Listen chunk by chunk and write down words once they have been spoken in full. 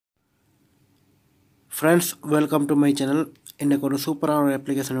Friends, welcome to my channel. இன்னைக்கு ஒரு சூப்பரான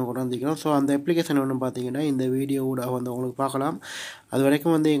அப்ளிகேஷன் கொண்டு வந்திருக்கோம். ஸோ அந்த அப்ளிகேஷன் ஒன்று பார்த்தீங்கன்னா இந்த வீடியோவோட வந்து உங்களுக்கு பார்க்கலாம். அது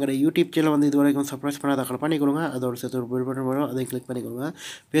வரைக்கும் வந்து எங்களோட யூடியூப் சேனல் வந்து இது வரைக்கும் சப்ஸ்கிரைப் பண்ணாத பண்ணிக்கொடுங்க. அதோட சேர்த்து ஒரு பெல் பட்டன் வரும், அதை கிளிக் பண்ணிக்கோங்க.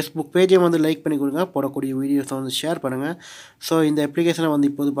 ஃபேஸ்புக் பேஜை வந்து லைக் பண்ணி கொடுங்க, போடக்கூடிய வீடியோஸை வந்து ஷேர் பண்ணுங்கள். ஸோ இந்த அப்ளிகேஷனை வந்து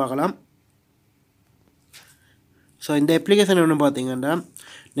இப்போது பார்க்கலாம். ஸோ இந்த அப்ளிகேஷன் ஒன்று பார்த்தீங்கன்னா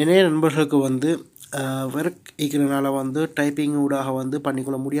நிறைய நண்பர்களுக்கு வந்து ஒர்க் இருக்கிறனால வந்து டைப்பிங் ஊடாக வந்து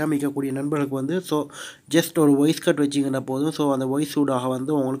பண்ணிக்கொள்ள முடியாமல் இருக்கக்கூடிய நண்பர்களுக்கு வந்து ஸோ ஜஸ்ட் ஒரு வாய்ஸ் கட் வச்சிங்கன்னா போதும். ஸோ அந்த வாய்ஸ் ஊடாக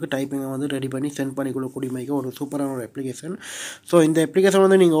வந்து உங்களுக்கு டைப்பிங்கை வந்து ரெடி பண்ணி சென்ட் பண்ணிக்கொள்ளக்கூடிய மாதிரி ஒரு சூப்பரான ஒரு அப்ளிகேஷன். ஸோ இந்த அப்ளிகேஷன்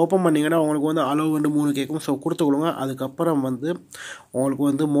வந்து நீங்கள் ஓப்பன் பண்ணிங்கன்னா உங்களுக்கு வந்து அளவு வந்து 3 கேட்கும். ஸோ கொடுத்துக்கொள்ளுங்க. அதுக்கப்புறம் வந்து உங்களுக்கு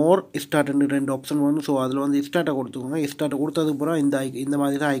வந்து மோர் ஸ்டார்ட்னு 2 ஆப்ஷன் வரும். ஸோ அதில் வந்து ஸ்டார்ட்டை கொடுத்துக்கோங்க. ஸ்டார்ட்டை கொடுத்ததுக்கப்புறம் இந்த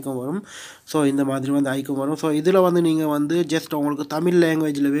மாதிரி தான் ஐக்கம் வரும். ஸோ இந்த மாதிரி வந்து ஐக்கம் வரும். ஸோ இதில் வந்து நீங்கள் வந்து ஜஸ்ட் உங்களுக்கு தமிழ்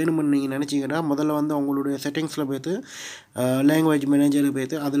லாங்குவேஜில் வேணும்னு நீங்கள் நினச்சிங்கன்னா முதல்ல வந்து உங்களுடைய செட்டிங்ஸில் போய்த்து லாங்குவேஜ் மேனேஜருக்கு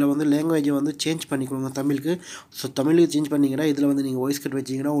போய்த்து அதில் வந்து லாங்குவேஜை வந்து சேஞ்ச் பண்ணிக்கொடுங்க தமிழுக்கு. ஸோ தமிழுக்கு சேஞ்ச் பண்ணிங்கன்னா இதில் வந்து நீங்கள் வாய்ஸ் கட்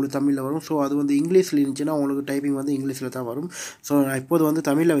வச்சிங்கன்னா உங்களுக்கு தமிழில் வரும். ஸோ அது வந்து இங்கிலீஷில் இருந்துச்சுன்னா உங்களுக்கு டைப்பிங் வந்து இங்கிலீஷில் தான் வரும். ஸோ நான் இப்போது வந்து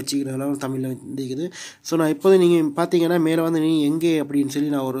தமிழில் வச்சுக்கிறதுனால தமிழில் வந்துக்குது. ஸோ நான் இப்போது நீங்கள் பார்த்தீங்கன்னா மேலே வந்து நீங்கள் எங்கே அப்படின்னு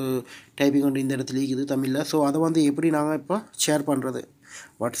சொல்லி நான் ஒரு டைப்பிங் வந்து இந்த இடத்துல இருக்குது தமிழில். ஸோ அதை வந்து எப்படி நாங்கள் இப்போ ஷேர் பண்ணுறது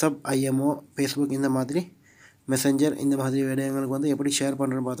வாட்ஸ்அப், ஐஎம்ஓ, ஃபேஸ்புக் இந்த மாதிரி மெசஞ்சர் இந்த மாதிரி விடயங்களுக்கு வந்து எப்படி ஷேர்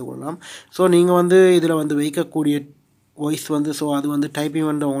பண்ணுறதுன்னு பார்த்துக்கொள்ளலாம். ஸோ நீங்கள் வந்து இதில் வந்து வைக்கக்கூடிய வாய்ஸ் வந்து ஸோ அது வந்து டைப்பிங்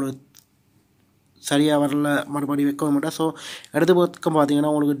வந்து உங்களுக்கு சரியாக வரல மறுபடியும் வைக்க மாட்டேன். ஸோ இடது பக்கம்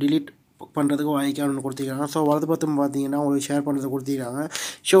பார்த்தீங்கன்னா உங்களுக்கு டிலீட் பண்ணுறதுக்கு ஐக்கான் கொடுத்துருக்காங்க. ஸோ வலது பக்கம் பார்த்தீங்கன்னா உங்களுக்கு ஷேர் பண்ணுறதுக்கு கொடுத்துருக்காங்க.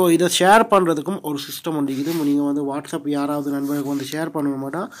 ஸோ இதை ஷேர் பண்ணுறதுக்கும் ஒரு சிஸ்டம் ஒன்று இருக்குது. நீங்கள் வந்து வாட்ஸ்அப் யாராவது நண்பர்களுக்கு வந்து ஷேர் பண்ண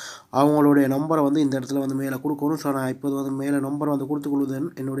மாட்டா அவங்களுடைய நம்பரை வந்து இந்த இடத்துல வந்து மேலே கொடுக்கணும். ஸோ நான் இப்போது வந்து மேலே நம்பர் வந்து கொடுத்துக்கொள்ளுதேன்.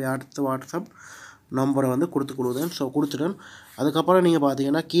 என்னுடைய அடுத்த வாட்ஸ்அப் நம்பரை வந்து கொடுத்துக்கொள்ளுதேன். ஸோ கொடுத்துட்டேன். அதுக்கப்புறம் நீங்கள்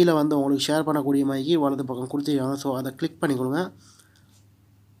பார்த்தீங்கன்னா கீழே வந்து உங்களுக்கு ஷேர் பண்ணக்கூடிய மாதிரி வலது பக்கம் கொடுத்துருக்காங்க. ஸோ அதை கிளிக் பண்ணிக்கொள்ளுங்க.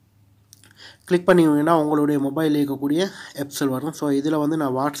 கிளிக் பண்ணிங்கன்னா உங்களுடைய மொபைலில் இருக்கக்கூடிய ஆப்ஸில் வரும். ஸோ இதில் வந்து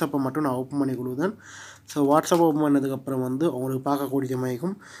நான் வாட்ஸ்அப்பை மட்டும் நான் ஓப்பன் பண்ணி கொடுத்தேன். ஸோ வாட்ஸ்அப் ஓப்பன் பண்ணதுக்கப்புறம் வந்து உங்களுக்கு பார்க்கக்கூடிய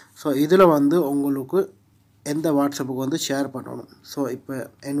மாதிரிக்கும். ஸோ இதில் வந்து உங்களுக்கு எந்த வாட்ஸ்அப்புக்கு வந்து ஷேர் பண்ணணும். ஸோ இப்போ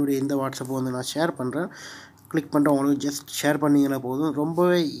என்னுடைய இந்த வாட்ஸ்அப்பை வந்து நான் ஷேர் பண்ணுறேன். கிளிக் பண்ணுற உங்களுக்கு ஜஸ்ட் ஷேர் பண்ணிங்கன்னா போதும்.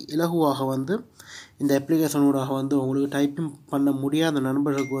 ரொம்பவே இலகுவாக வந்து இந்த அப்ளிகேஷன் ஊடாக வந்து உங்களுக்கு டைப்பிங் பண்ண முடியாத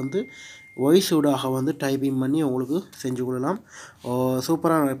நண்பர்களுக்கு வந்து வாய்ஸ் ஊடாக வந்து டைப்பிங் பண்ணி உங்களுக்கு செஞ்சு கொள்ளலாம்.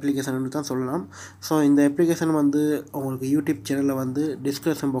 சூப்பரான அப்ளிகேஷன் தான் சொல்லலாம். ஸோ இந்த அப்ளிகேஷன் வந்து உங்களுக்கு யூடியூப் சேனலில் வந்து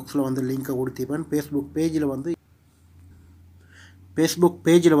டிஸ்கிரிப்ஷன் பாக்ஸில் வந்து லிங்க்கை கொடுத்திருப்பேன். ஃபேஸ்புக்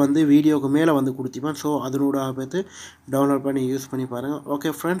பேஜில் வந்து வீடியோவுக்கு மேலே வந்து கொடுத்திப்பேன். ஸோ அதனோட பார்த்து டவுன்லோட் பண்ணி யூஸ் பண்ணி பாருங்கள். ஓகே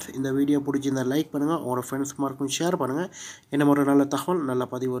ஃப்ரெண்ட்ஸ், இந்த வீடியோ பிடிச்சிருந்தால் லைக் பண்ணுங்கள், உங்களோட ஃப்ரெண்ட்ஸ் மார்க்கும் ஷேர் பண்ணுங்கள். என்ன ஒரு நல்ல தகவல் நல்ல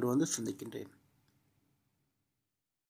பதிவோடு வந்து சந்திக்கின்றேன்.